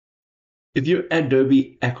If your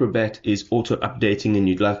Adobe Acrobat is auto-updating and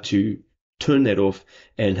you'd like to turn that off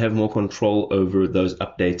and have more control over those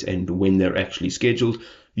updates and when they're actually scheduled,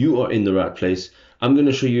 you are in the right place. I'm going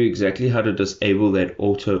to show you exactly how to disable that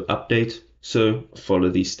auto-update, so follow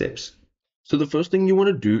these steps. So the first thing you want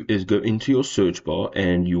to do is go into your search bar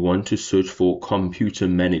and you want to search for computer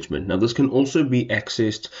management. Now this can also be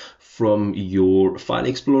accessed from your file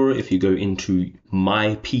explorer. If you go into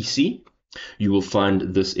my PC, you will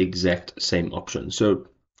find this exact same option. So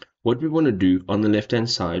what we want to do on the left hand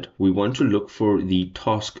side, we want to look for the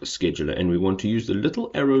task scheduler and we want to use the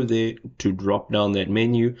little arrow there to drop down that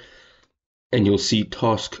menu and you'll see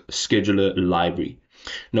task scheduler library.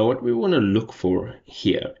 Now what we want to look for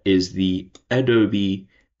here is the Adobe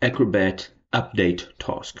Acrobat update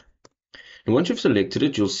task. And once you've selected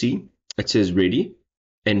it, you'll see it says ready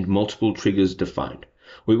and multiple triggers defined.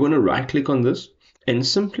 We want to right click on this and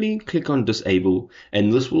simply click on disable,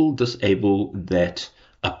 and this will disable that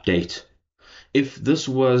update. If this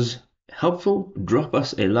was helpful, drop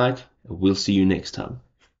us a like. We'll see you next time.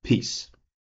 Peace.